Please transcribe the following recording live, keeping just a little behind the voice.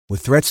With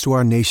threats to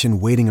our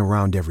nation waiting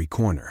around every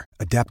corner,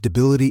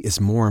 adaptability is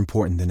more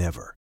important than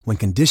ever. When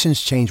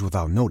conditions change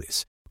without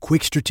notice,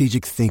 quick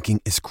strategic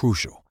thinking is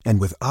crucial.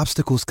 And with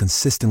obstacles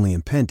consistently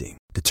impending,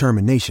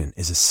 determination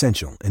is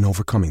essential in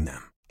overcoming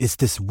them. It's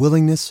this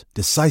willingness,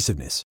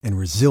 decisiveness, and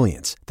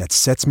resilience that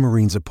sets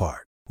Marines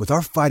apart. With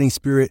our fighting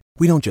spirit,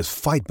 we don't just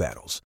fight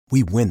battles,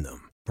 we win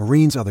them.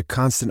 Marines are the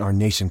constant our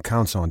nation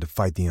counts on to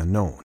fight the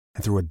unknown.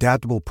 And through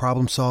adaptable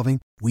problem solving,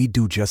 we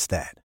do just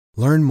that.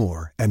 Learn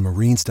more at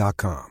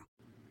marines.com.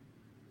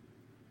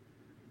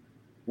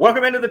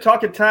 Welcome into the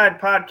Talking Tide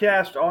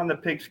podcast on the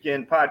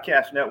Pigskin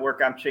Podcast Network.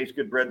 I'm Chase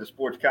Goodbread, the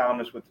sports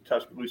columnist with the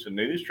Tuscaloosa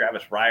News.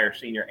 Travis Reier,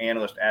 senior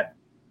analyst at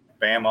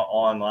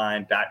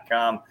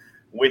BamaOnline.com,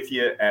 with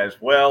you as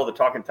well. The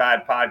Talking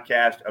Tide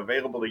podcast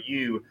available to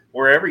you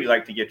wherever you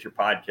like to get your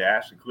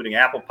podcasts, including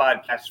Apple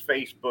Podcasts,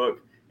 Facebook,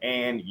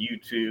 and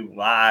YouTube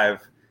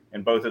Live,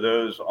 and both of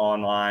those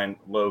online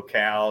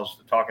locales.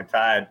 The Talking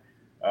Tide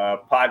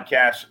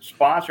podcast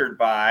sponsored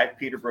by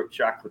Peterbrook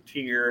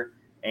Chocolatier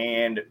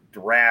and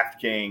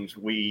DraftKings.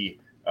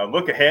 We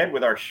look ahead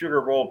with our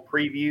Sugar Bowl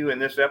preview in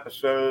this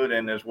episode,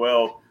 and as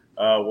well,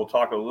 we'll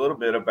talk a little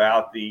bit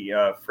about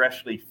the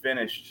freshly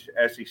finished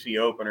SEC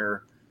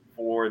opener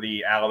for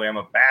the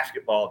Alabama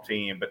basketball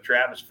team. But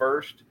Travis,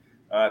 first,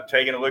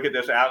 taking a look at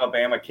this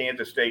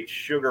Alabama-Kansas State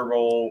Sugar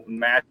Bowl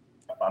matchup.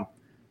 I'm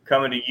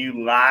coming to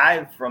you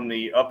live from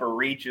the upper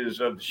reaches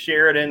of the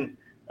Sheridan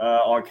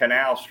on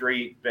Canal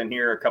Street. Been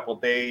here a couple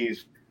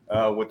days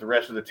with the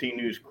rest of the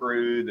T-News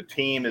crew. The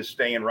team is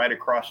staying right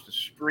across the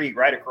street,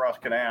 right across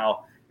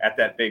Canal at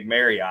that big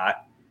Marriott.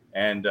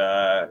 And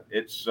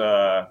it's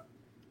an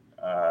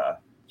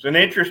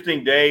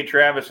interesting day,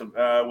 Travis,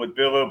 with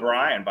Bill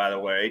O'Brien, by the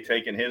way,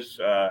 taking his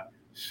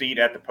seat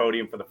at the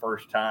podium for the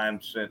first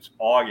time since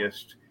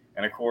August.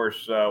 And, of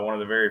course, one of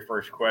the very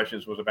first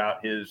questions was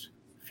about his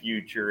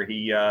future.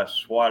 He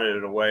swatted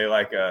it away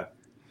like a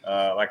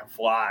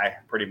fly,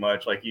 pretty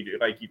much, like you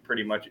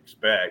pretty much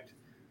expect.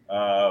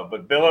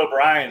 But Bill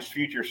O'Brien's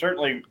future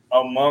certainly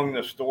among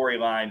the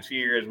storylines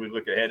here as we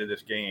look ahead to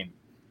this game.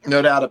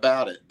 No doubt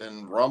about it.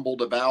 Been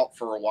rumbled about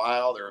for a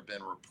while. There have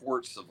been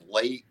reports of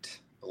late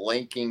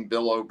linking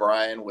Bill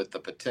O'Brien with the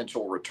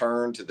potential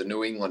return to the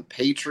New England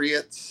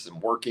Patriots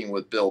and working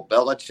with Bill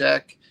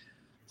Belichick.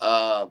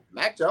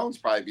 Mac Jones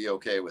probably be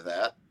okay with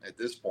that at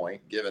this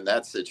point, given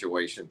that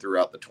situation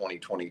throughout the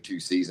 2022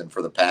 season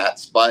for the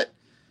Pats. But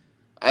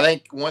I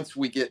think once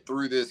we get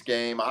through this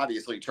game,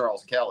 obviously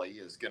Charles Kelly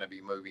is going to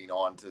be moving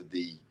on to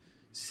the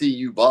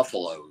CU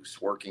Buffaloes,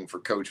 working for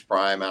Coach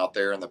Prime out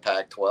there in the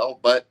Pac-12.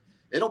 But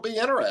it'll be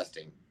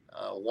interesting.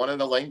 One of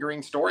the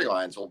lingering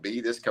storylines will be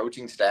this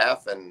coaching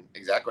staff and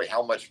exactly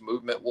how much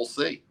movement we'll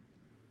see.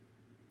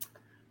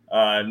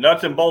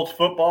 Nuts and bolts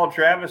football,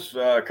 Travis.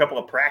 A couple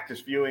of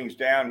practice viewings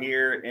down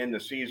here in the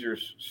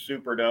Caesars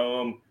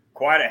Superdome.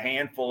 Quite a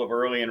handful of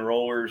early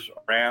enrollers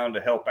around to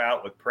help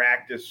out with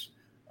practice.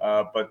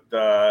 But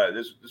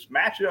this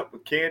matchup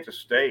with Kansas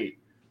State,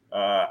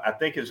 I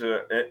think, is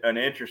an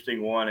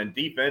interesting one. And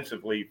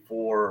defensively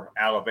for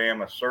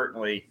Alabama,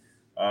 certainly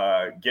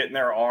getting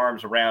their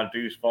arms around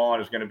Deuce Vaughn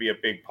is going to be a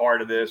big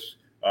part of this.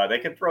 They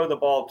can throw the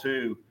ball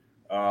too,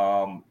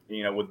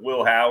 with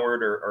Will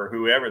Howard or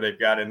whoever they've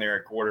got in there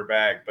at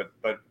quarterback.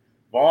 But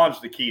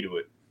Vaughn's the key to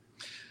it.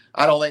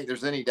 I don't think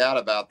there's any doubt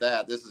about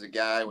that. This is a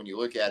guy, when you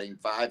look at him,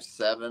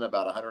 5'7",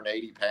 about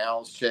 180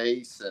 pounds,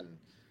 Chase, and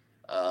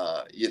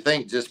you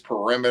think just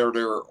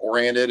perimeter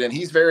oriented, and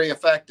he's very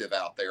effective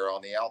out there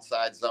on the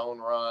outside zone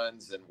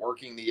runs and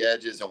working the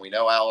edges. And we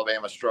know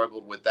Alabama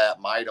struggled with that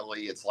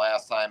mightily its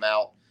last time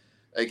out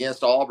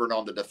against Auburn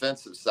on the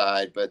defensive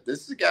side. But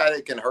this is a guy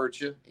that can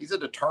hurt you. He's a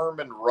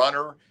determined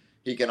runner.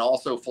 He can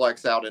also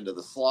flex out into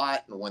the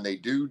slot. And when they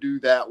do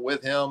that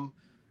with him,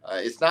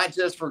 it's not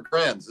just for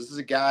grins. This is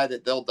a guy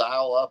that they'll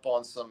dial up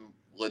on some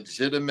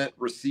legitimate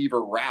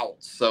receiver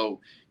routes. So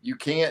you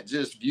can't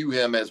just view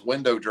him as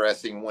window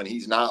dressing when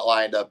he's not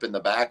lined up in the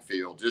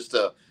backfield. Just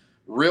a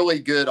really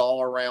good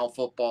all-around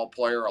football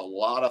player, a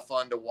lot of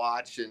fun to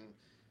watch. And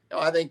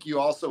I think you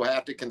also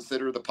have to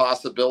consider the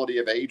possibility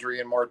of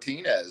Adrian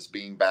Martinez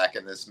being back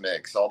in this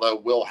mix. Although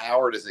Will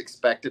Howard is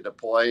expected to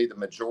play the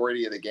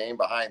majority of the game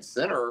behind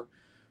center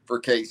for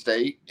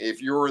K-State,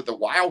 if you're the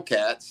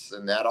Wildcats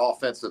and that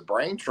offensive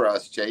brain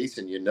trust, Chase,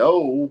 and you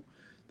know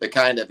the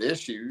kind of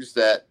issues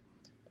that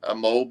a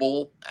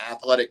mobile,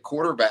 athletic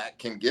quarterback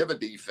can give a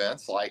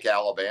defense like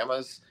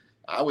Alabama's,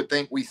 I would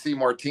think we see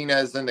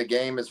Martinez in the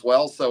game as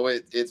well. So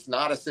it's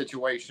not a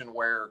situation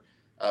where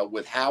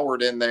with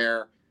Howard in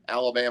there,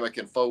 Alabama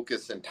can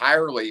focus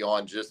entirely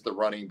on just the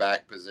running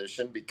back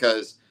position,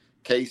 because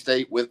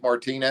K-State with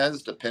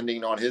Martinez,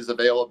 depending on his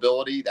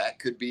availability, that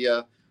could be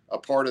a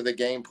part of the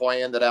game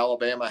plan that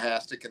Alabama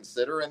has to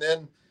consider. And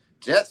then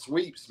jet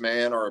sweeps,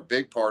 man, are a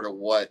big part of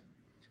what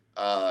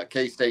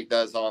K-State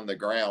does on the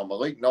ground.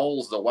 Malik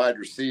Knowles, the wide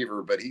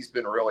receiver, but he's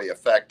been really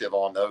effective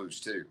on those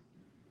too.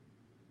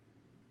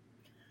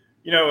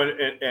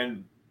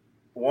 And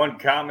one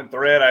common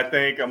thread, I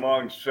think,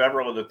 among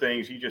several of the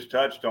things you just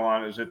touched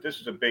on is that this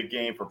is a big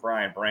game for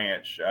Brian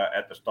Branch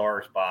at the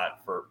star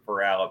spot for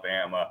for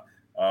Alabama.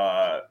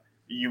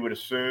 You would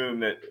assume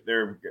that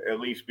there at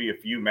least be a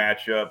few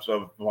matchups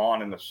of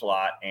Vaughn in the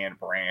slot and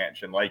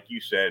Branch. And like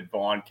you said,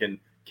 Vaughn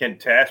can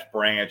test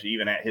Branch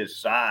even at his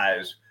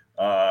size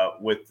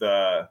with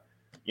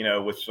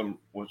some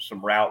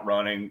route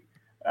running.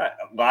 A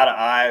lot of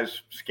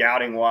eyes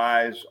scouting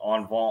wise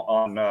on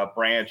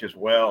Branch as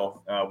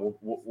well.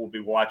 We'll be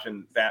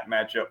watching that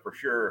matchup for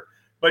sure.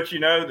 But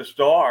the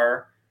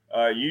star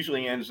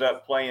usually ends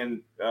up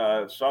playing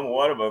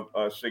somewhat of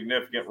a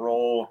significant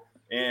role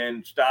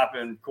in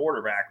stopping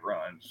quarterback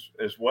runs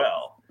as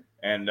well.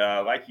 And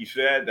like you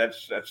said,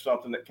 that's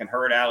something that can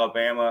hurt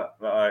Alabama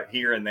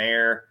here and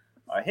there.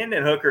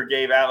 Hendon Hooker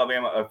gave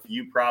Alabama a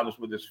few problems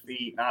with his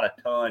feet, not a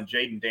ton.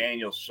 Jaden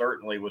Daniels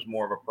certainly was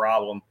more of a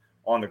problem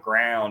on the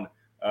ground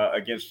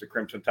against the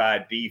Crimson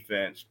Tide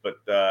defense.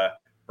 But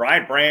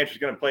Brian Branch is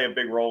going to play a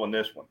big role in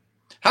this one.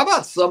 How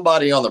about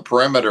somebody on the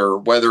perimeter,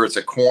 whether it's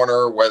a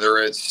corner, whether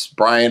it's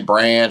Brian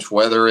Branch,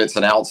 whether it's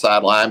an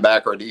outside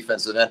linebacker or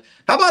defensive end?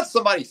 How about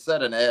somebody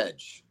set an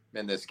edge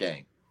in this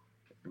game?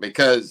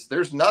 Because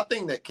there's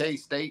nothing that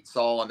K-State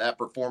saw in that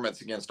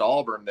performance against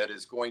Auburn that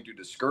is going to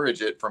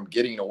discourage it from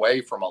getting away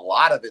from a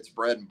lot of its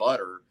bread and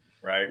butter,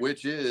 right?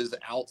 Which is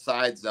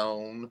outside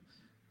zone,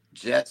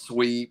 jet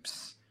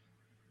sweeps.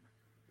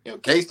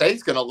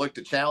 K-State's going to look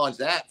to challenge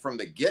that from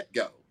the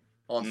get-go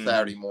on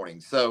Saturday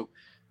morning. So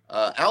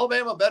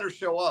Alabama better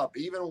show up,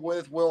 even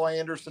with Will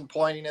Anderson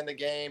playing in the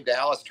game,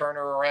 Dallas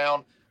Turner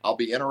around. I'll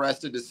be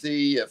interested to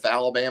see if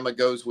Alabama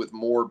goes with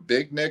more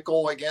big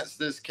nickel against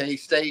this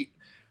K-State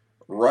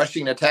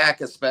rushing attack,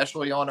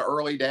 especially on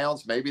early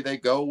downs. Maybe they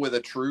go with a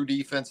true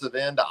defensive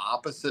end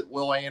opposite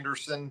Will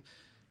Anderson.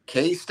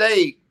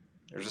 K-State,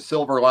 there's a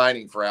silver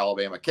lining for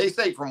Alabama.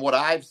 K-State, from what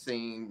I've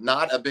seen,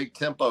 not a big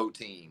tempo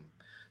team.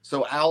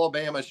 So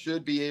Alabama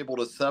should be able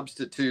to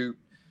substitute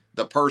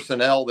the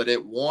personnel that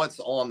it wants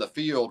on the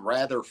field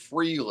rather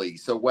freely.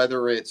 So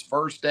whether it's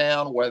first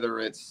down, whether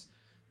it's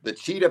the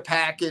cheetah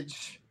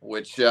package,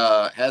 which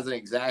hasn't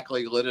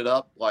exactly lit it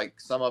up like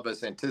some of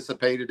us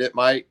anticipated it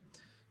might,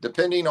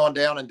 depending on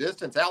down and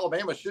distance,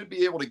 Alabama should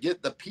be able to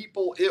get the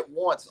people it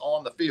wants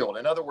on the field.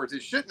 In other words,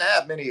 it shouldn't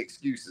have many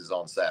excuses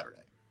on Saturday.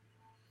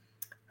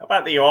 How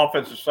about the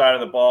offensive side of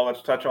the ball?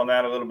 Let's touch on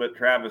that a little bit,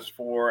 Travis,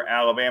 for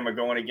Alabama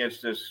going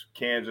against this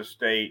Kansas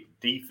State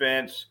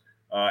defense.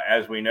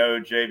 As we know,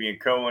 Javion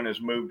Cohen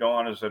has moved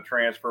on as a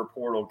transfer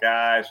portal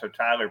guy, so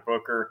Tyler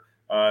Booker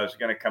is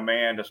going to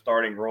command a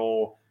starting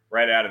role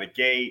right out of the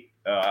gate.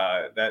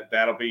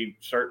 That'll be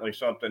certainly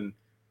something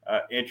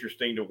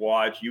interesting to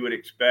watch. You would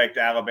expect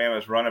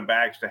Alabama's running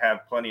backs to have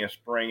plenty of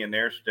spring in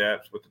their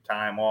steps with the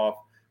time off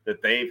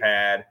that they've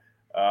had.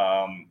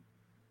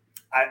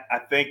 I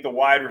think the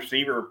wide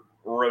receiver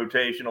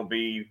rotation will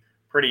be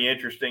pretty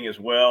interesting as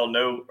well.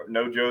 No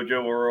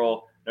JoJo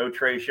Earl, no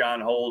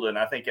Trayshawn Holden.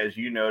 I think, as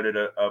you noted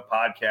a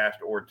podcast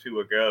or two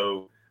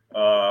ago,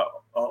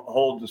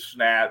 Holden's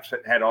snaps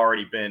had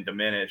already been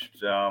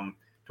diminished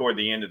toward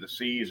the end of the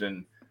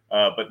season.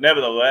 But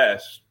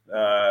nevertheless,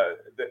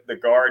 the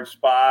guard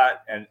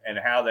spot and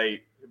how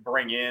they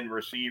bring in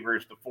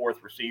receivers, the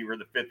fourth receiver,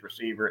 the fifth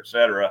receiver, et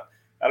cetera,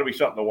 that'll be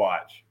something to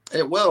watch.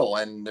 It will,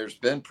 and there's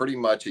been pretty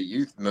much a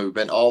youth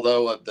movement,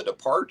 although of the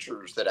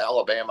departures that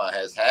Alabama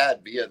has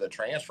had via the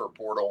transfer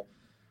portal,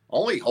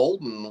 only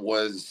Holden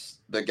was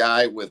the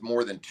guy with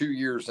more than 2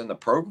 years in the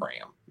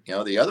program.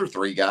 The other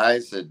three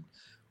guys had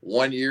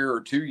 1 year or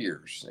 2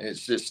 years.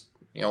 It's just,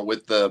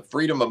 with the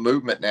freedom of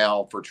movement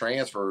now for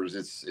transfers,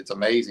 it's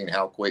amazing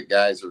how quick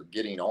guys are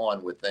getting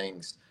on with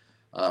things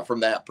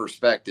from that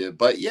perspective.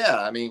 But yeah,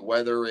 I mean,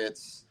 whether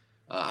it's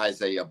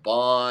Isaiah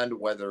Bond,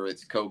 whether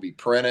it's Kobe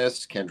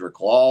Prentice, Kendrick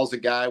Law's a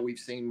guy we've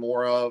seen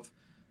more of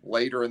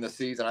later in the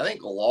season. I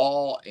think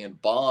Law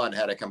and Bond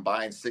had a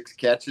combined 6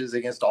 catches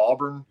against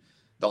Auburn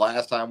the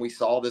last time we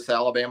saw this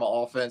Alabama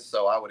offense.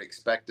 So I would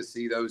expect to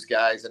see those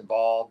guys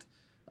involved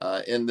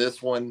in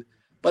this one.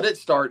 But it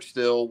starts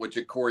still with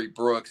Ja'Cory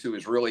Brooks, who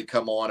has really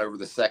come on over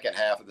the second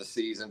half of the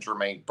season.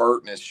 Jermaine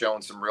Burton has shown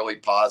some really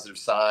positive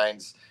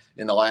signs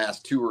in the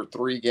last 2 or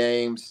 3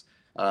 games.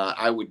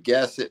 I would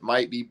guess it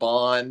might be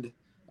Bond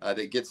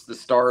that gets the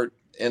start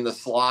in the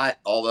slot,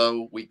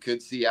 although we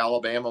could see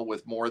Alabama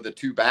with more of the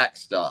 2-back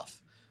stuff,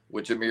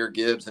 with Jahmyr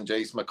Gibbs and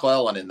Jace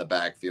McClellan in the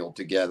backfield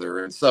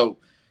together. And so,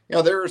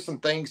 there are some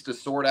things to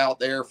sort out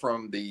there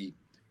from the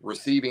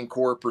receiving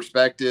corps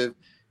perspective.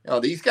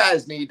 These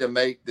guys need to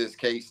make this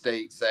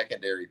K-State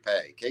secondary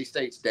pay.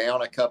 K-State's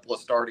down a couple of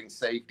starting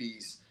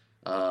safeties.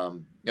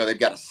 They've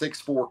got a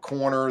 6'4"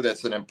 corner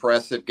that's an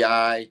impressive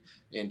guy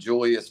in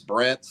Julius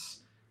Brents.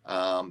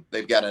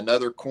 They've got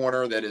another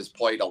corner that has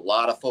played a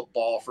lot of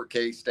football for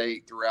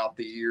K-State throughout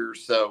the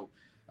years. So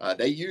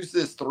they use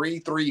this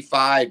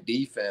 3-3-5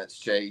 defense,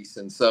 Chase.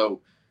 And so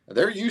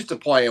they're used to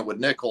playing with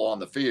nickel on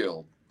the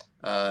field,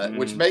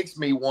 which makes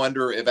me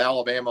wonder if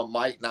Alabama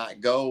might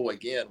not go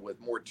again with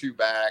more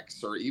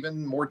 2-backs or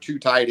even more 2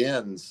 tight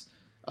ends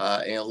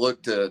and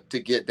look to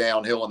get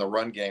downhill in the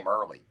run game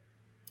early.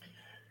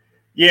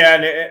 Yeah,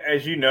 and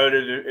as you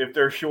noted, if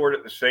they're short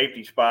at the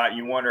safety spot,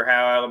 you wonder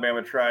how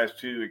Alabama tries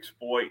to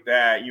exploit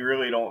that. You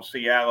really don't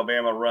see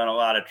Alabama run a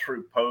lot of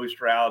true post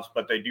routes,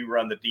 but they do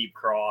run the deep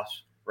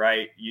cross,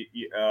 right?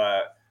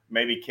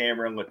 Maybe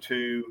Cameron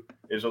Latou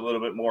is a little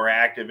bit more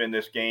active in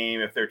this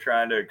game if they're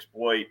trying to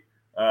exploit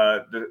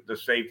the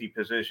safety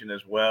position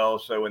as well.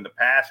 So in the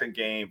passing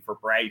game for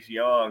Bryce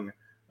Young,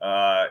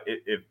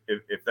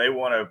 if they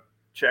want to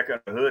check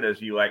on the hood,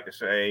 as you like to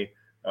say,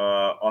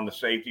 on the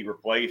safety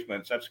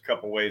replacements, that's a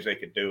couple ways they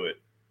could do it.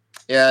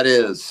 Yeah, it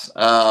is.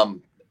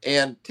 And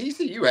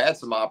TCU had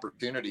some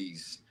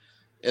opportunities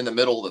in the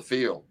middle of the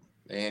field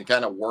and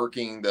kind of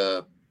working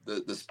the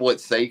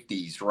split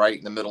safeties right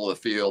in the middle of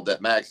the field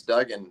that Max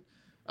Duggan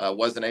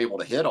wasn't able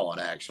to hit on,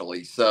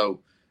 actually.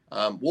 So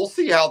we'll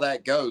see how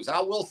that goes.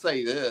 I will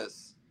say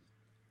this.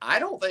 I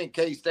don't think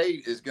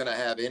K-State is going to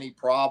have any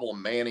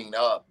problem manning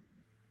up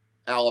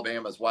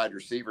Alabama's wide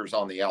receivers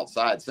on the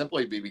outside,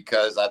 simply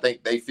because I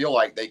think they feel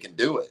like they can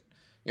do it.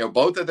 You know,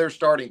 both of their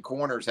starting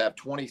corners have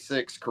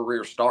 26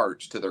 career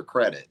starts to their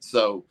credit.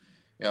 So,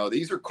 you know,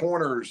 these are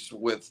corners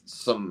with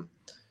some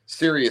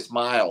serious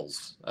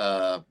miles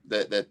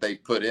that they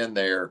put in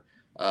there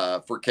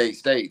for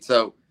K-State.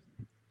 So,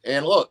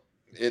 and look,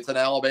 it's an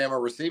Alabama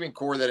receiving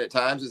corps that at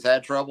times has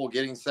had trouble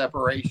getting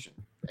separation.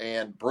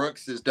 And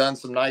Brooks has done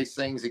some nice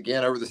things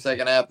again over the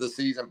second half of the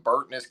season.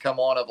 Burton has come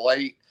on of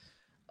late.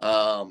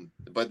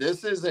 But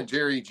this isn't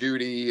Jerry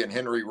Jeudy and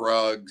Henry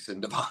Ruggs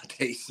and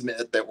Devontae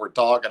Smith that we're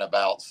talking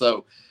about.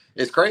 So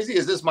as crazy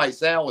as this might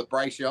sound with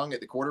Bryce Young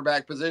at the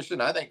quarterback position,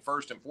 I think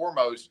first and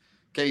foremost,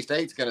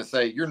 K-State's going to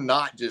say, you're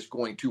not just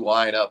going to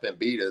line up and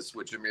beat us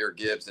with Jahmyr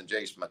Gibbs and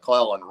Jason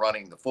McClellan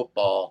running the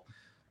football.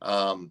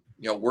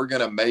 We're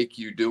going to make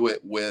you do it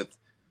with,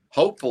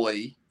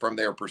 hopefully, from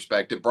their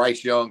perspective,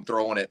 Bryce Young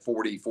throwing it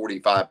 40,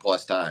 45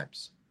 plus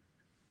times.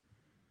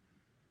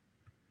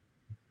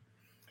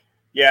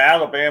 Yeah,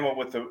 Alabama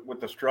with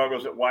the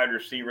struggles at wide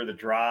receiver, the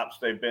drops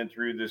they've been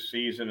through this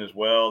season as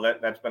well.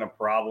 That's been a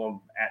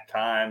problem at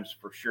times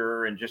for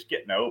sure, and just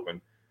getting open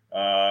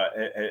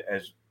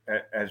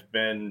has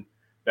been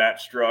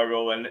that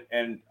struggle.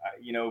 And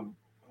you know,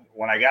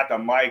 when I got the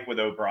mic with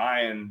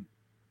O'Brien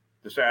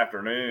this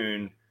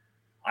afternoon,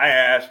 I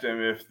asked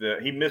him if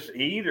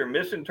he either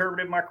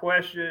misinterpreted my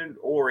question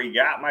or he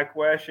got my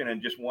question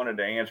and just wanted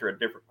to answer a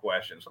different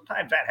question.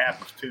 Sometimes that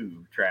happens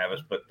too,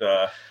 Travis, but.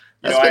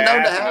 I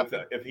asked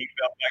him if he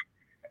felt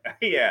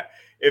like,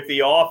 if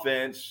the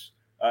offense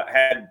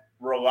had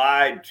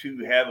relied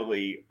too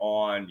heavily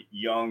on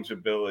Young's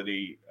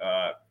ability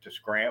to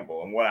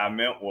scramble. And what I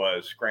meant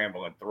was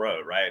scramble and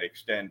throw, right?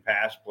 Extend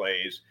pass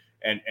plays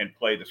and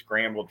play the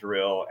scramble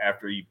drill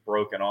after you've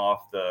broken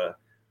off the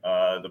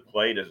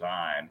play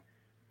design.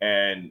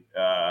 And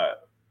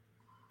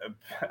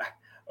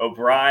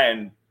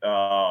O'Brien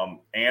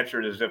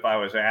answered as if I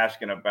was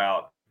asking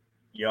about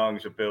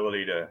Young's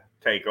ability to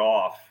take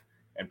off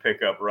and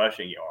pick up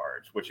rushing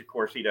yards, which of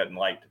course he doesn't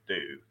like to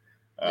do.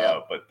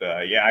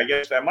 I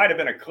guess that might have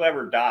been a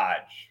clever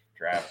dodge,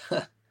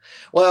 Travis.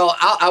 Well,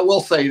 I will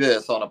say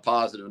this on a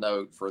positive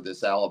note for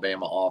this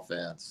Alabama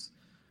offense.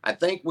 I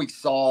think we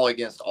saw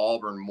against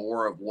Auburn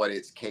more of what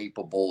it's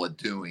capable of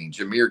doing.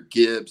 Jahmyr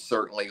Gibbs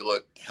certainly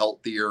looked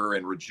healthier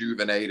and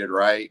rejuvenated,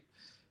 right,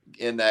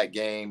 in that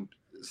game.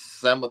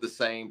 Some of the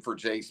same for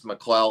Jace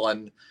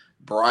McClellan.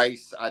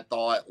 Bryce, I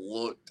thought,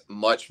 looked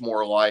much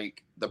more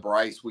like the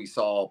Bryce we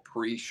saw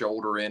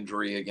pre-shoulder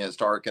injury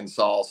against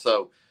Arkansas.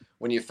 So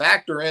when you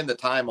factor in the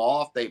time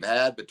off they've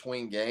had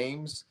between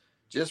games,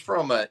 just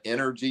from an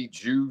energy,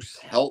 juice,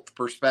 health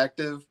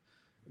perspective,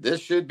 this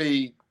should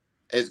be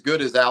as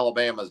good as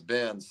Alabama's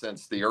been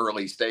since the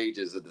early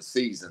stages of the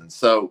season.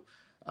 So,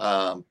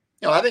 I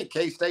think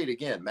K-State,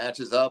 again,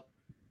 matches up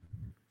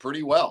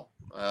pretty well.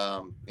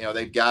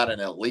 They've got an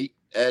elite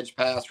edge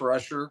pass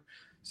rusher.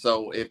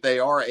 So if they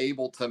are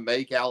able to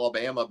make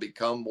Alabama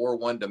become more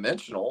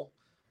one-dimensional,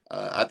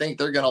 I think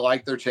they're going to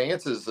like their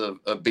chances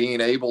of being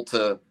able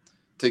to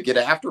get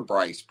after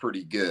Bryce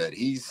pretty good.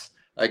 He's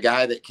a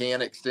guy that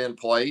can extend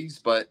plays,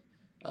 but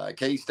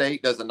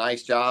K-State does a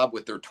nice job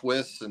with their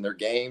twists and their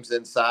games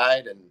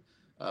inside. And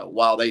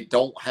while they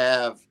don't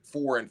have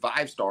 4 and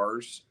 5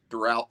 stars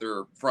throughout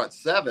their front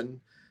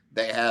seven,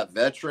 they have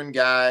veteran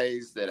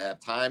guys that have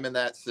time in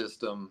that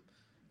system.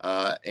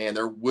 And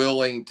they're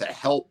willing to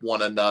help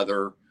one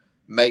another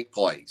make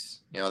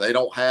plays. They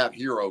don't have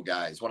hero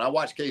guys. When I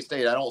watch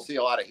K-State, I don't see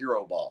a lot of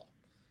hero ball.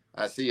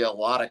 I see a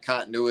lot of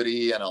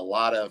continuity and a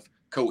lot of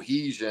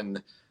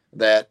cohesion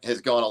that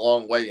has gone a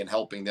long way in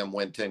helping them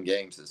win 10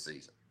 games this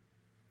season.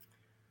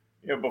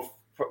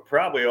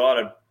 Probably ought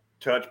to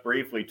touch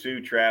briefly too,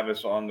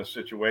 Travis, on the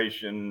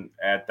situation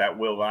at that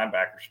will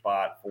linebacker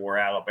spot for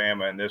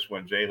Alabama. And this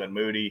one, Jalen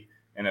Moody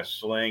in a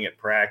sling at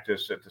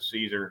practice at the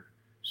Caesar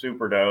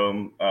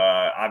Superdome.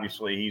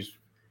 Obviously, he's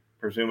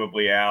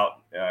presumably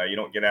out. You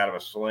don't get out of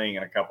a sling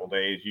in a couple of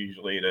days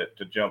usually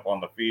to jump on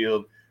the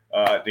field.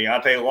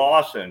 Deontay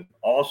Lawson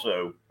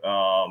also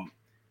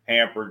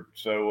hampered.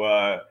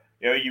 So,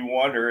 you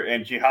wonder,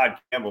 and Jihad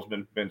Campbell's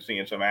been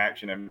seeing some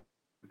action. And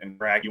and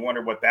drag. You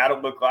wonder what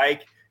that'll look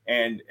like.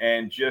 And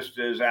just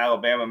as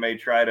Alabama may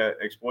try to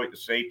exploit the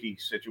safety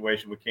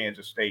situation with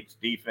Kansas State's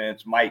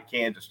defense, might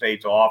Kansas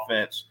State's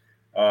offense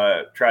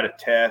try to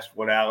test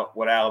what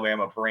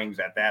Alabama brings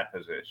at that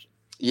position?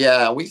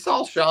 Yeah, we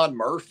saw Sean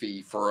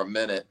Murphy for a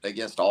minute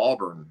against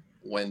Auburn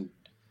when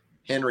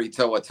Henry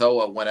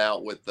To'oTo'o went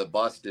out with the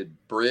busted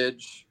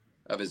bridge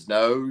of his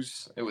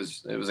nose. It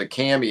was a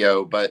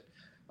cameo, but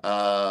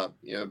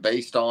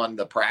based on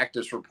the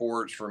practice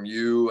reports from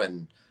you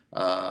and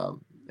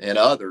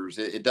others,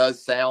 it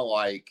does sound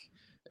like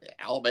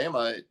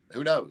Alabama,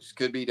 who knows,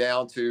 could be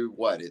down to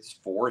its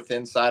fourth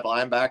inside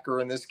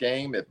linebacker in this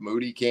game if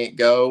Moody can't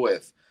go,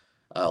 if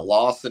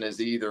Lawson is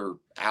either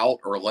out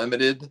or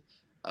limited.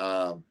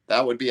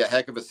 That would be a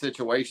heck of a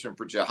situation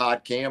for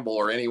Jihad Campbell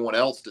or anyone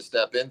else to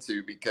step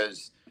into,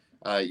 because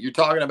you're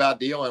talking about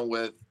dealing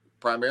with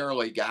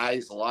primarily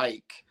guys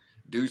like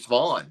Deuce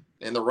Vaughn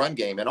in the run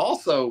game. And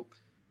also,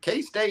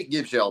 K-State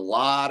gives you a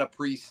lot of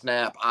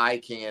pre-snap eye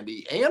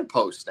candy and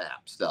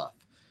post-snap stuff.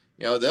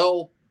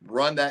 They'll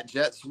run that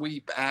jet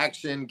sweep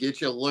action, get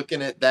you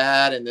looking at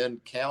that, and then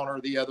counter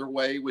the other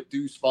way with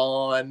Deuce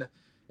Vaughn.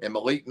 And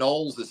Malik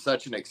Knowles is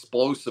such an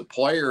explosive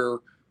player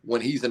when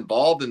he's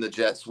involved in the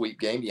jet sweep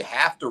game. You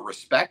have to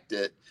respect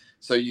it.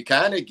 So you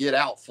kind of get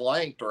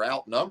outflanked or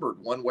outnumbered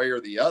one way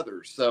or the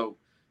other. So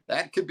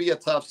that could be a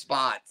tough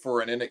spot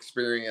for an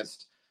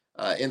inexperienced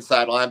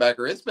inside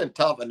linebacker. It's been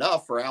tough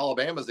enough for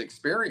Alabama's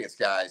experienced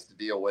guys to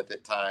deal with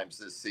at times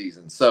this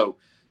season. So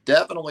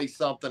definitely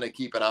something to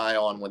keep an eye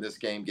on when this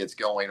game gets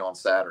going on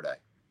Saturday.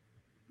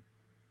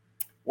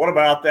 What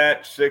about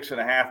that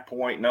 6.5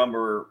 point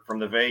number from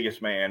the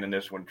Vegas man in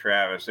this one,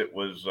 Travis? It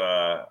was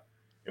a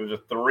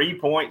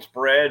 3-point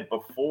spread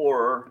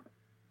before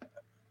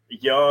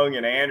Young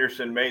and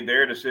Anderson made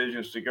their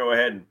decisions to go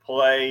ahead and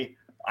play.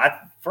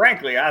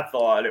 Frankly, I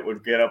thought it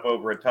would get up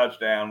over a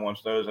touchdown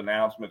once those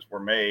announcements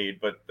were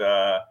made, but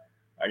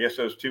I guess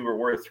those two were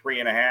worth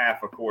 3.5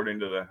 according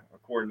to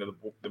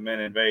the men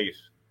in Vegas.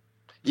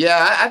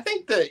 Yeah, I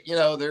think that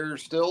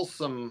there's still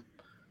some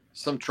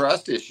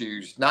trust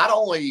issues, not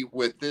only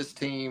with this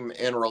team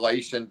in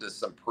relation to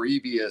some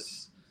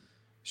previous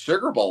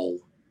Sugar Bowl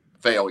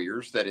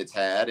failures that it's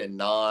had in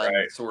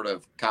sort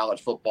of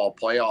college football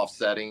playoff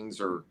settings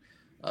or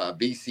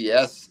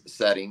BCS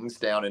settings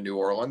down in New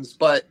Orleans,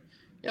 but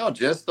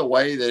just the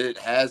way that it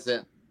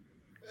hasn't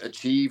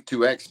achieved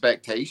to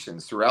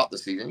expectations throughout the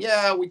season.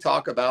 Yeah, we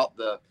talk about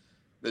the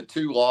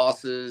two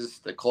losses,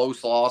 the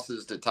close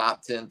losses to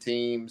top 10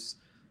 teams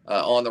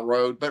on the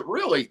road, but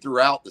really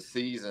throughout the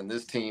season,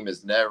 this team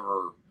has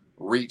never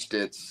reached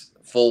its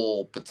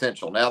full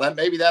potential. Now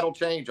that'll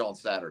change on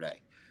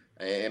Saturday,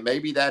 and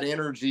maybe that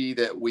energy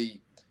that we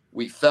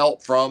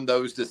felt from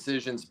those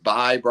decisions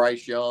by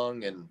Bryce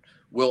Young and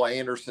Will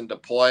Anderson to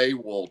play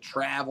will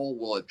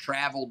have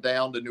traveled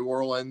down to New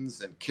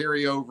Orleans and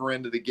carry over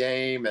into the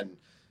game. And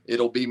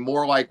it'll be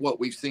more like what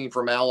we've seen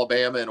from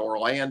Alabama and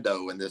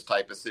Orlando in this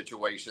type of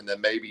situation than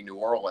maybe New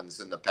Orleans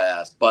in the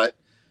past. But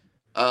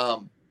I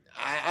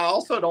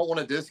also don't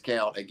want to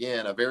discount,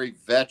 again, a very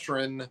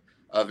veteran,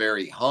 a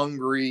very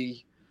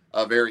hungry,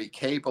 a very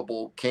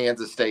capable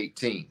Kansas State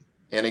team.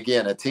 And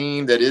again, a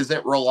team that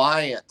isn't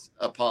reliant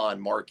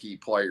upon marquee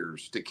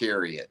players to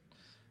carry it.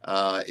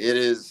 It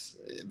is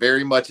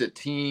very much a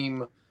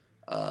team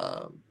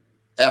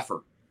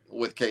effort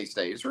with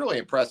K-State. It's really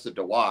impressive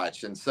to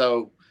watch. And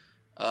so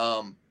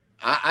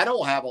I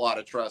don't have a lot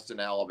of trust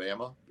in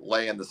Alabama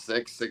laying the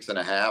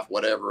 6.5,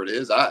 whatever it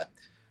is. I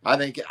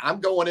think I'm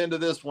going into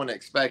this one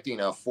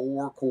expecting a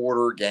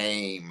 4-quarter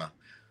game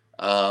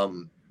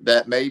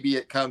that maybe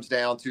it comes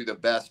down to the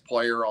best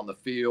player on the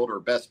field or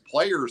best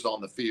players on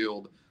the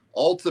field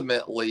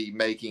ultimately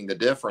making the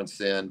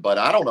difference in. But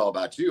I don't know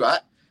about you.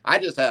 I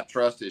just have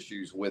trust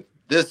issues with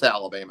this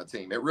Alabama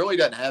team. It really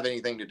doesn't have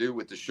anything to do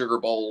with the Sugar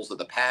Bowls of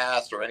the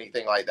past or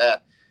anything like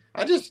that.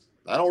 I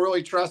don't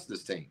really trust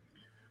this team.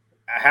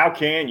 How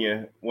can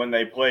you, when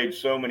they played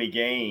so many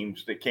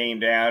games that came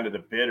down to the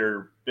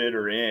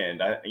bitter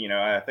end?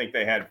 I think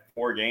they had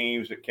 4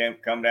 games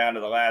that come down to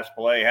the last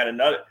play. Had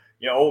another,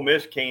 Ole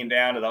Miss came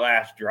down to the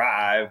last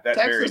drive. That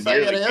Texas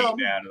very nearly A&M, came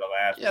down to the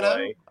last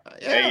play.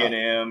 Yeah.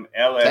 A&M,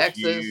 LSU,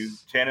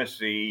 Texas.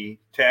 Tennessee,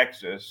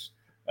 Texas.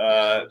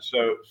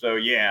 So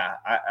yeah,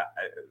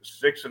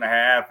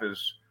 6.5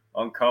 is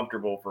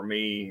uncomfortable for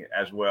me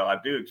as well. I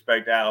do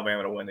expect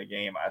Alabama to win the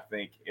game. I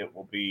think it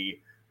will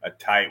be a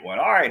tight one.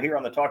 All right, here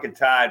on the Talking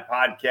Tide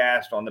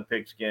podcast on the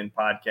Pigskin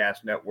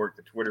Podcast Network,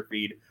 the Twitter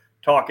feed,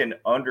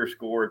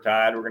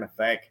 Talking_Tide. We're going to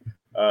thank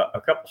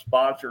a couple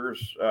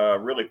sponsors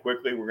really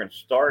quickly. We're going to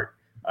start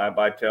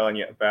by telling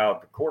you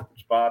about the corporate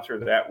sponsor.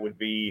 That would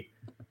be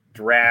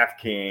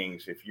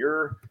DraftKings. If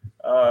you're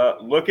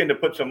looking to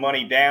put some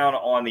money down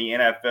on the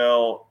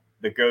NFL,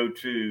 the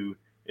go-to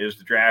is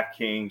the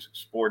DraftKings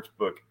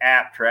Sportsbook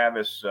app.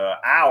 Travis,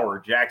 our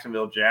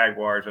Jacksonville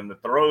Jaguars in the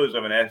throes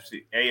of an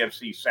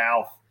AFC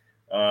South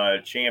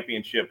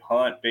championship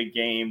hunt, big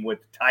game with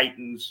the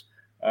Titans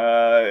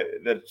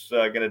that's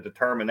going to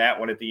determine that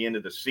one at the end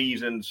of the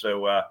season.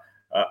 So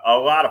a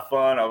lot of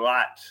fun, a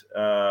lot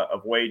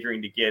of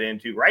wagering to get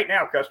into. Right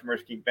now,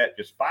 customers can bet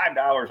just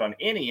 $5 on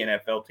any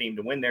NFL team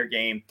to win their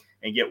game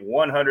and get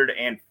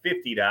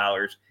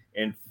 $150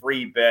 in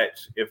free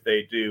bets if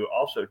they do.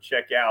 Also,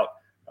 check out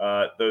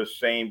those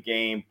same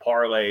game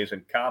parlays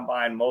and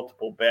combine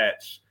multiple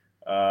bets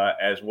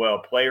as well,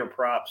 player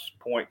props,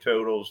 point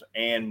totals,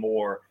 and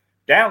more.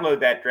 Download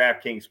that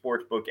DraftKings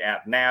Sportsbook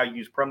app now.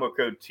 Use promo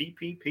code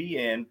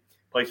TPPN.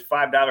 Place a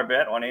 $5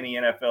 bet on any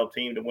NFL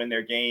team to win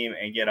their game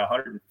and get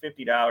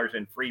 $150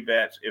 in free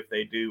bets if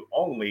they do,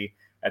 only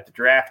at the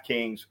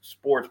DraftKings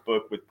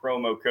Sportsbook with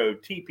promo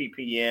code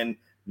TPPN.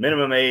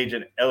 Minimum age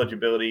and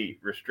eligibility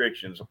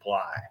restrictions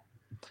apply.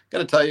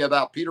 Going to tell you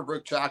about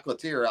Peterbrook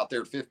Chocolatier out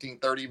there at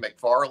 1530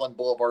 McFarland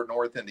Boulevard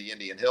North in the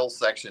Indian Hills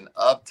section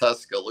of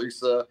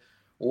Tuscaloosa.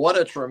 What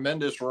a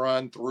tremendous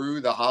run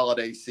through the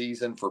holiday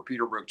season for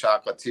Peterbrook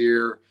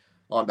Chocolatier.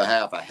 On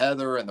behalf of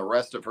Heather and the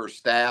rest of her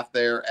staff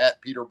there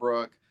at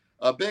Peterbrook,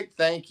 a big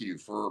thank you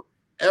for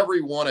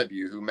every one of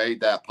you who made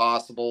that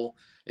possible.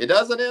 It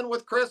doesn't end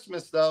with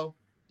Christmas, though.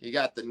 You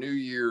got the New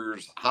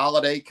Year's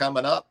holiday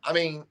coming up. I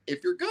mean,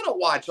 if you're going to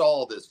watch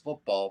all this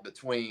football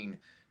between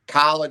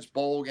college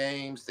bowl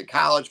games, the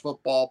college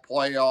football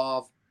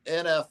playoff,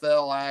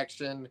 NFL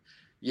action,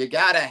 you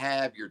got to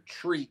have your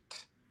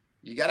treat.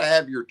 You got to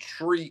have your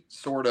treat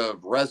sort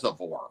of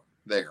reservoir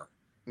there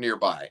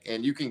nearby,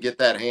 and you can get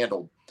that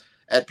handled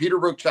at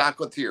Peterbrook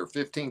Chocolatier,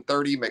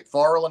 1530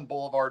 McFarland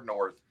Boulevard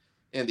North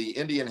in the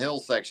Indian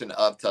Hills section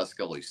of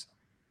Tuscaloosa.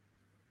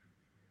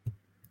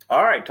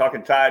 All right,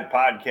 Talking Tide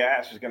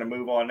podcast is going to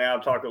move on now,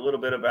 talk a little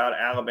bit about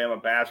Alabama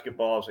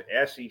basketball's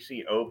SEC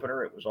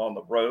opener. It was on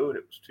the road.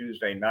 It was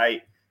Tuesday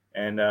night,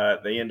 and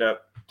they end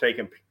up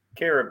taking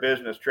care of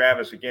business,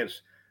 Travis,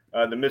 against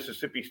the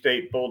Mississippi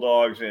State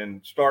Bulldogs in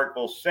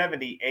Starkville,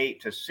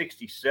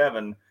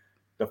 78-67,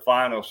 the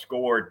final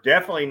score.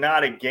 Definitely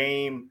not a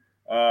game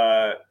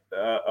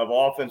of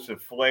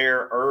offensive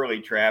flair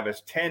early,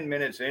 Travis. 10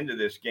 minutes into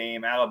this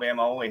game,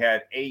 Alabama only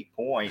had 8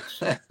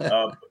 points.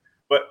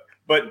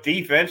 But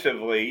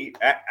defensively,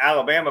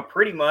 Alabama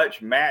pretty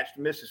much matched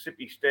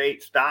Mississippi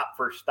State stop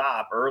for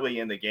stop early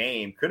in the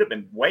game. Could have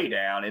been way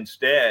down.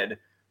 Instead,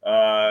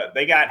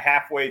 they got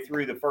halfway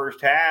through the first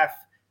half.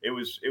 It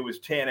was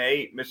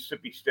 10-8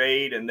 Mississippi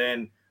State, and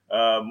then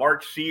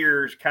Mark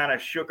Sears kind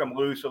of shook them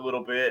loose a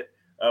little bit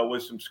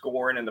with some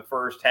scoring in the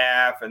first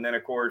half, and then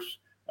of course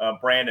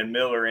Brandon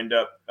Miller ended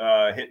up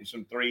hitting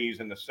some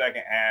threes in the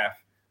second half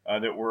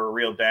that were a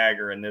real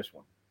dagger in this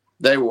one.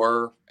 They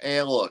were,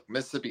 and look,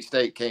 Mississippi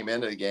State came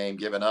into the game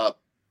giving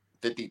up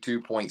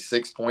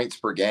 52.6 points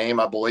per game,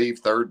 I believe,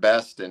 third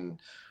best in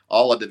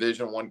all of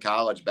Division I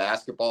college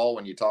basketball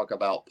when you talk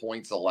about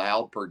points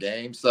allowed per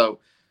game. So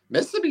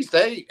Mississippi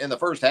State in the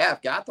first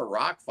half got the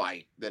rock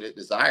fight that it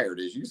desired,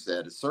 as you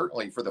said,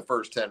 certainly for the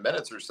first 10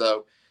 minutes or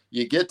so.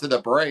 You get to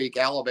the break,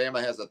 Alabama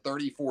has a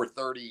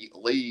 34-30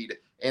 lead,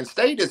 and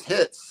State has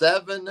hit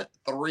 7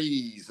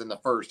 threes in the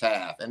first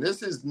half. And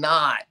this is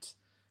not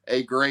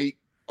a great,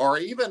 or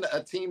even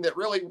a team that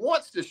really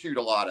wants to shoot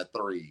a lot of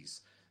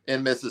threes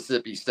in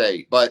Mississippi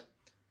State. But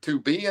to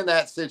be in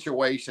that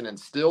situation and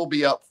still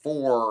be up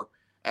 4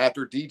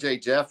 after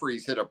DJ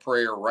Jeffries hit a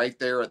prayer right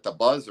there at the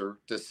buzzer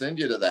to send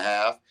you to the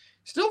half,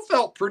 still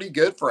felt pretty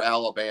good for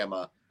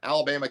Alabama.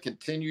 Alabama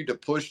continued to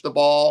push the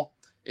ball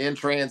in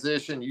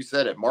transition. You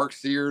said it, Mark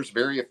Sears,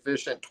 very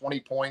efficient, 20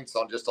 points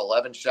on just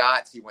 11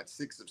 shots. He went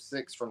 6 of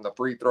 6 from the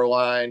free throw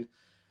line.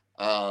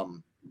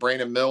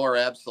 Brandon Miller,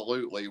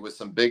 absolutely, with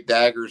some big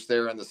daggers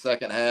there in the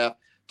second half.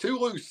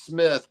 Tulu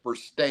Smith for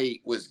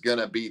State was going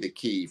to be the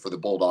key for the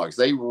Bulldogs.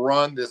 They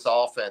run this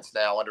offense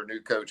now under new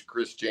coach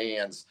Chris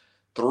Jans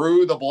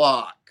through the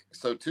block.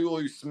 So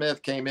Tulu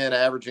Smith came in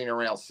averaging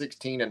around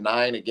 16 and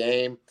 9 a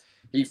game.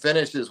 He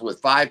finishes with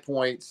 5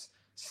 points,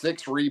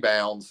 6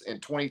 rebounds in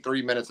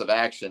 23 minutes of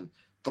action.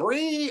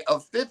 3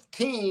 of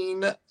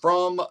 15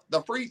 from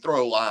the free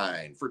throw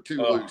line for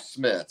Tulu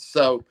Smith.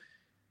 So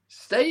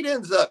State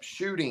ends up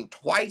shooting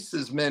twice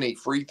as many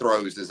free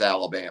throws as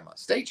Alabama.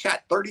 State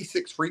shot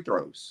 36 free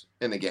throws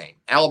in the game.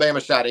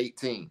 Alabama shot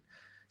 18.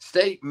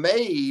 State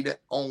made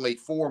only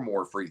 4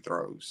 more free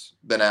throws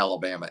than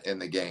Alabama in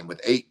the game,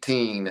 with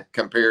 18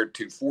 compared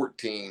to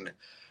 14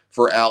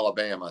 for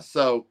Alabama.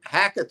 So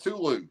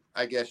Hackatulu,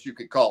 I guess you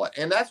could call it.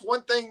 And that's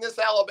one thing this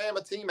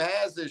Alabama team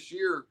has this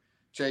year,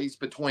 Chase,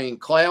 between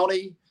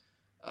Clowney,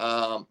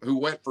 who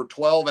went for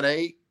 12 and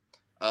 8.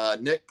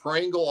 Nick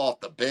Pringle off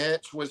the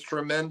bench was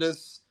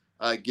tremendous,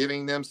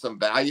 giving them some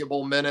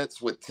valuable minutes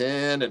with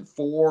 10 and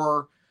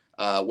 4,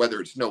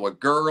 whether it's Noah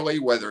Gurley,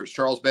 whether it's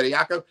Charles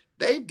Bediako.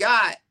 They've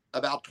got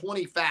about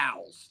 20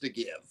 fouls to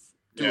give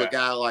to a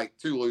guy like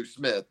Tulu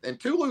Smith. And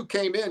Tulu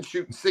came in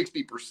shooting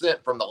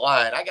 60% from the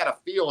line. I got a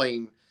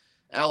feeling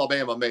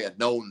Alabama may have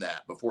known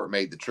that before it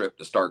made the trip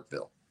to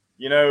Starkville.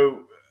 You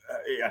know,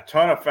 a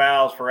ton of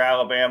fouls for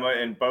Alabama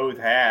in both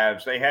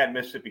halves. They had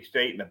Mississippi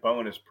State in the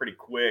bonus pretty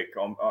quick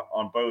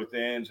on both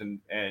ends. And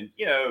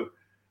you know,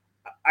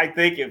 I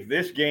think if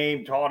this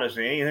game taught us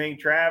anything,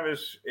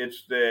 Travis,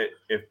 it's that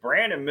if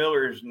Brandon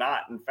Miller's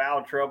not in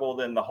foul trouble,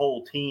 then the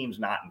whole team's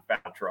not in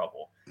foul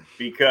trouble,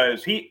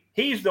 because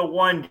he's the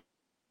one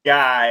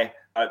guy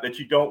that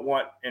you don't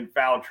want in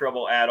foul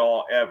trouble at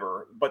all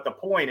ever. But the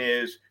point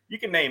is, you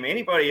can name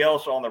anybody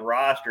else on the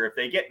roster. If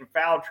they get in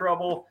foul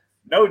trouble,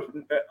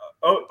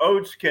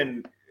 Oates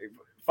can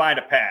find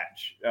a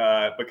patch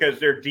because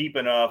they're deep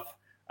enough,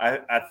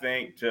 I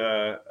think,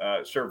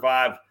 to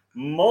survive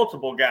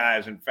multiple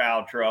guys in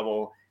foul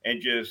trouble and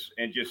just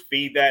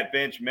feed that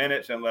bench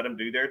minutes and let them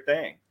do their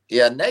thing.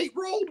 Yeah, Nate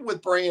rolled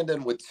with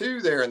Brandon with 2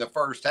 there in the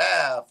first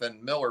half,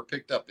 and Miller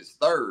picked up his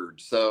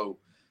 3rd. So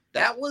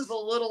that was a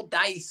little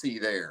dicey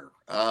there.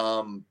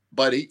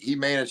 But he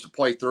managed to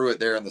play through it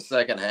there in the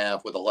second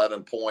half with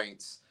 11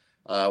 points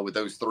with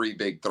those 3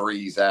 big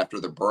threes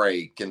after the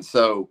break. And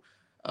so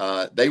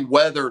they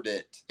weathered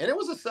it. And it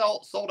was a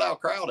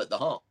sold-out crowd at the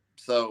Hump.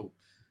 So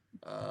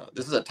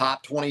this is a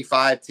top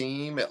 25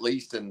 team, at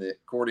least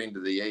according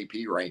to the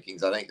AP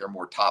rankings. I think they're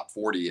more top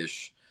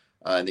 40-ish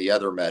in the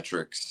other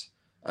metrics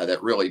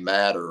that really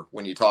matter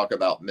when you talk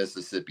about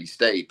Mississippi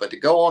State. But to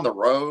go on the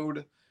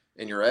road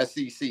in your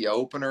SEC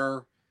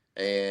opener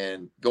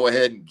and go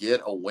ahead and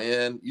get a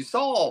win, you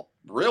saw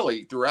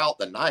really throughout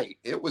the night,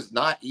 it was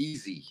not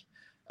easy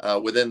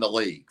within the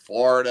league.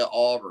 Florida,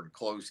 Auburn,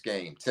 close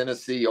game.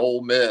 Tennessee,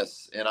 Ole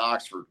Miss, and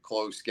Oxford,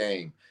 close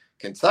game.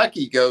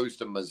 Kentucky goes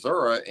to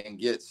Missouri and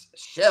gets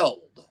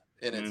shelled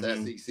in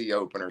its SEC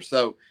opener.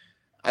 So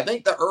I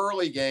think the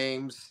early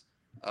games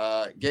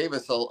gave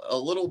us a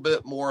little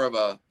bit more of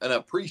an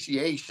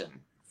appreciation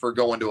for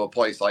going to a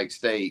place like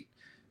State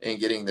and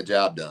getting the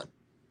job done.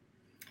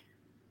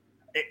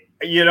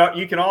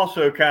 You can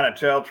also kind of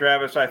tell,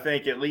 Travis, I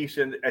think at least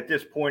at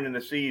this point in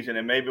the season,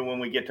 and maybe when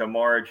we get to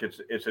March,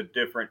 it's a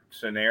different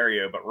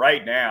scenario. But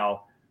right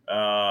now,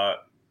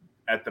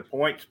 at the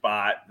point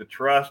spot, the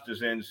trust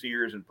is in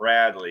Sears and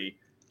Bradley,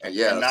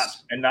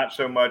 yes, and not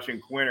so much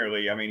in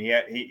Quinterly. I mean, he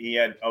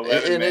had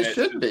 11 and minutes.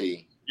 It should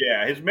be.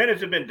 Yeah, his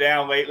minutes have been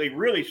down lately.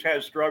 Really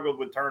has struggled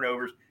with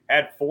turnovers.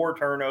 Had 4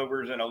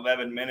 turnovers in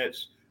 11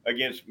 minutes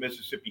against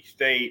Mississippi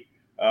State,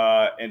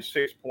 and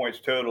 6 points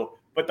total.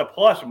 But the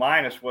plus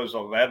minus was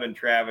 11,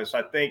 Travis.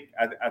 I think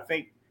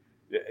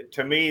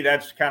to me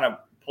that's kind of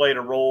played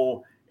a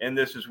role in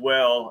this as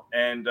well.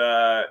 And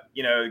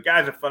the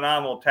guy's a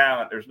phenomenal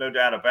talent. There's no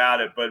doubt about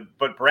it.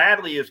 But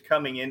Bradley is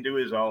coming into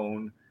his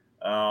own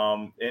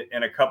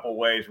in a couple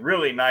ways.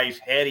 Really nice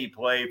heady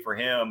play for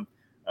him,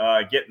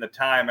 getting the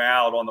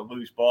timeout on the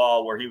loose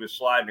ball where he was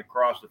sliding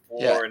across the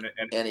floor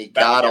and he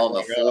got on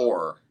the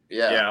floor.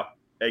 Yeah,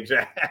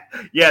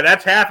 exactly. Yeah,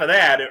 that's half of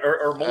that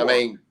or more.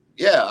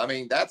 I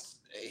mean that's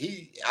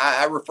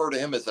I refer to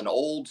him as an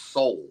old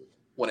soul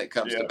when it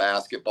comes to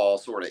basketball,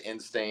 sort of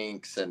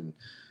instincts, and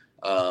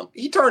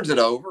he turns it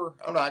over.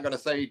 I'm not going to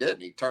say he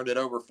didn't. He turned it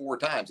over 4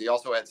 times. He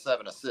also had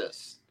 7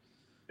 assists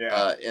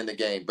in the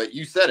game. But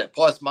you said it,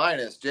 plus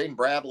minus. Jaden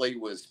Bradley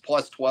was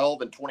plus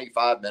 12 in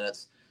 25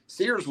 minutes.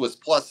 Sears was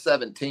plus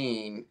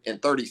 17 in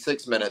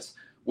 36 minutes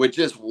with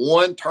just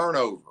 1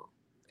 turnover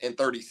in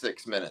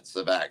 36 minutes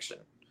of action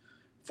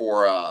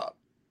for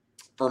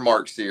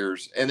Mark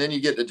Sears. And then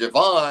you get to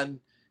Javon.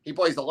 He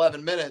plays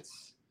 11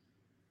 minutes.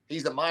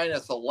 He's a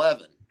minus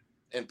 11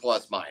 in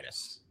plus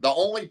minus. The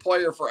only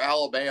player for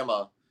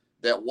Alabama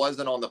that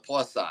wasn't on the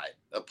plus side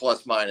of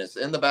plus minus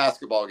in the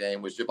basketball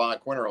game was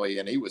Javon Quinterly,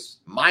 and he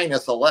was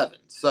minus 11.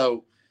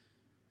 So,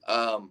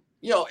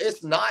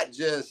 it's not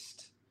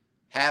just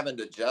having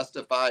to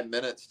justify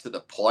minutes to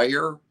the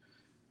player.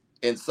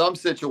 In some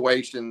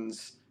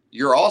situations,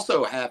 you're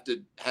also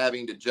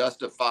having to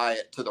justify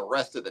it to the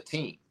rest of the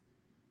team.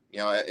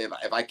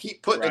 If I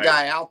keep putting a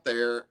guy out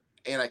there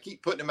and I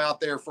keep putting him out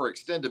there for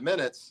extended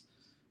minutes,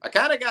 I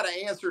kind of got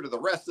to answer to the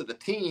rest of the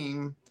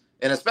team,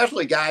 and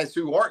especially guys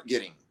who aren't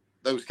getting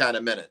those kind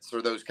of minutes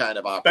or those kind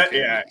of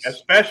opportunities. Yeah,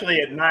 especially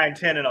at 9,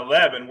 10, and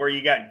 11, where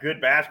you got good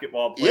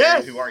basketball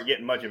players who aren't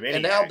getting much of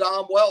anything. And now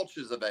Dom Welch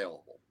is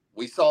available.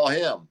 We saw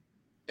him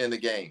in the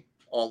game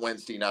on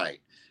Wednesday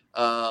night.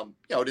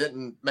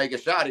 Didn't make a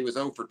shot. He was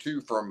 0 for 2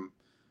 from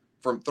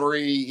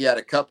 3. He had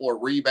a couple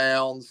of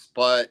rebounds,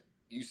 but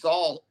you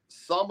saw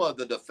some of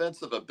the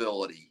defensive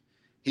ability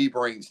he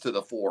brings to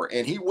the floor,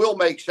 and he will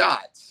make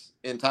shots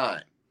in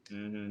time.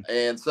 Mm-hmm.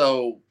 And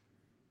so,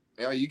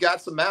 you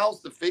got some mouths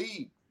to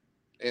feed.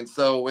 And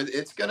so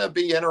it's going to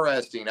be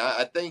interesting.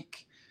 I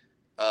think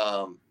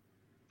I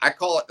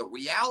call it the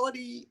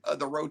reality of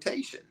the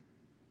rotation.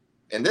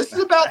 And this is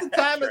about the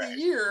time of the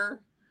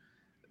year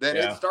that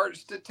it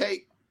starts to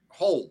take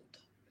hold.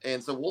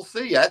 And so we'll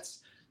see.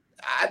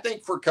 I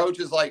think for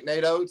coaches like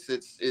Nate Oates,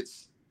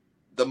 it's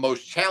the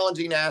most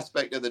challenging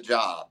aspect of the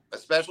job,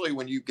 especially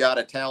when you've got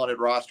a talented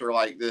roster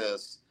like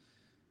this.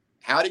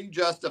 How do you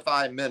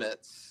justify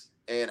minutes,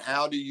 and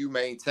how do you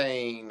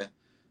maintain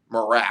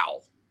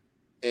morale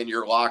in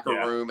your locker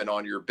room and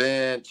on your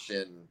bench,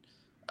 and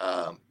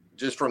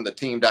just from the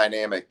team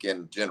dynamic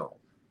in general?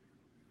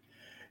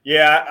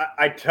 Yeah,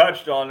 I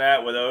touched on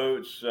that with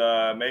Oates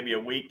maybe a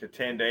week to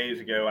 10 days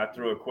ago. I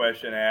threw a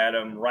question at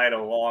him right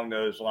along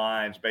those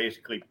lines,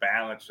 basically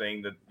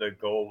balancing the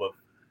goal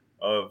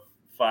of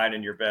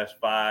finding your best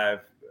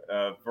five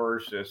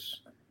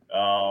versus,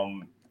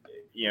 um,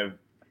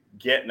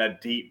 getting a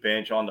deep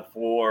bench on the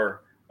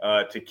floor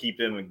to keep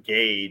them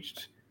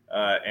engaged.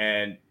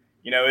 And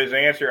his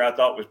answer I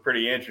thought was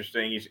pretty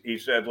interesting. He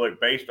said, look,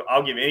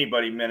 I'll give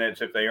anybody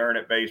minutes if they earn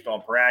it based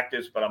on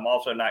practice, but I'm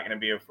also not going to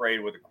be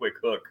afraid with a quick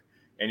hook.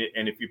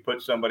 And if you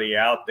put somebody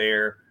out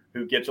there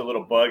who gets a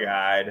little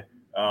bug-eyed,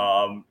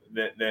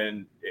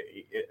 then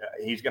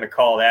he's going to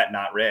call that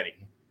not ready.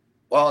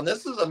 Well, and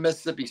this is a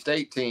Mississippi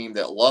State team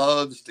that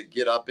loves to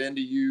get up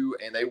into you,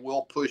 and they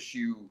will push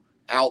you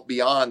out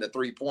beyond the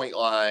 3-point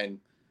line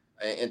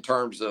in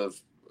terms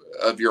of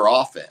your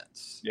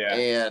offense. Yeah.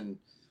 And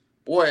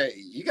boy,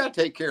 you got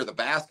to take care of the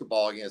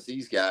basketball against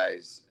these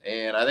guys.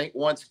 And I think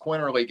once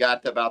Quinterly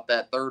got to about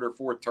that third or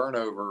fourth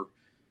turnover,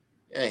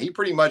 he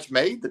pretty much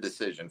made the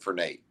decision for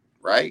Nate,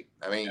 right?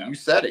 I mean, You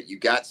said it. You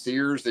got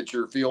Sears that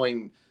you're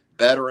feeling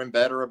better and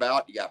better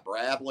about. You got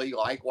Bradley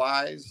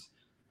likewise.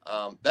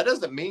 That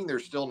doesn't mean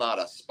there's still not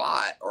a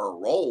spot or a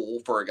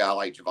role for a guy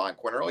like Jahvon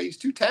Quinterly. He's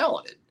too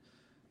talented.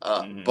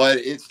 But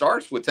it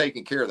starts with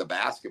taking care of the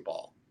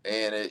basketball.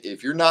 And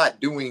if you're not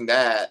doing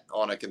that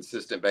on a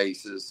consistent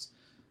basis,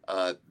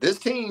 this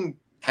team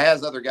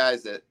has other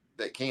guys that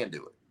can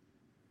do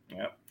it.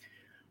 Yep.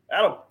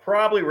 That'll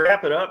probably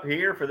wrap it up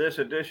here for this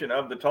edition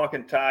of the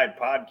Talking Tide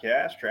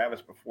podcast.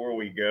 Travis, before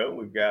we go,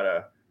 we've got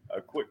a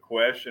quick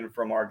question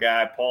from our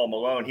guy, Paul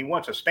Malone. He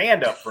wants a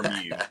stand-up from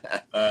you.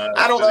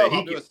 I don't know if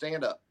I'll do a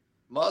stand-up.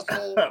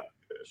 Muscle,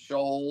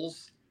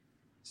 Shoals,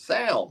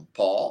 sound,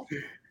 Paul.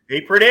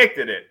 He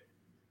predicted it.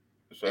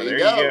 So there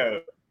you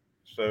go.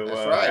 So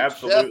that's right.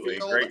 Absolutely.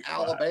 Sheffield, great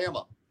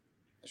Alabama.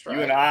 That's right.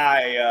 You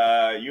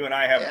and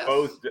I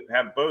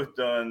have both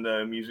done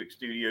the music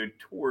studio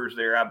tours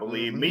there, I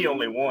believe. Me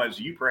only once,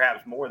 you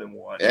perhaps more than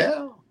one.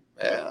 Yeah.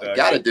 But,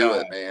 got to do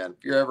it, man.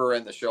 If you're ever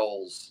in the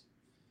Shoals,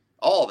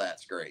 all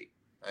that's great.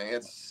 I mean,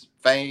 it's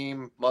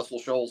fame, Muscle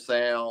Shoals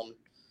sound.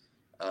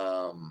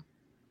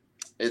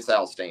 It's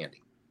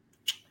outstanding.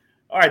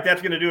 All right,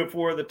 that's going to do it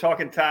for the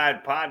Talking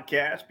Tide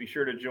podcast. Be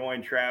sure to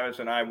join Travis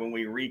and I when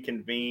we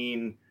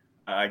reconvene.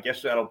 I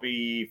guess that'll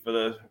be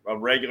for a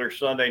regular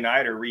Sunday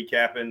nighter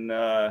recapping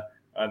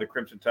the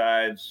Crimson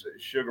Tide's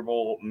Sugar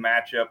Bowl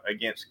matchup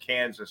against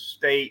Kansas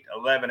State,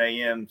 11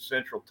 a.m.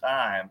 Central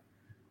Time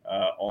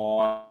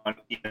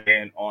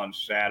on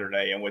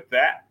Saturday. And with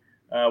that,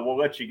 we'll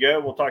let you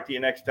go. We'll talk to you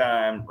next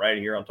time right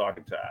here on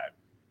Talking Tide.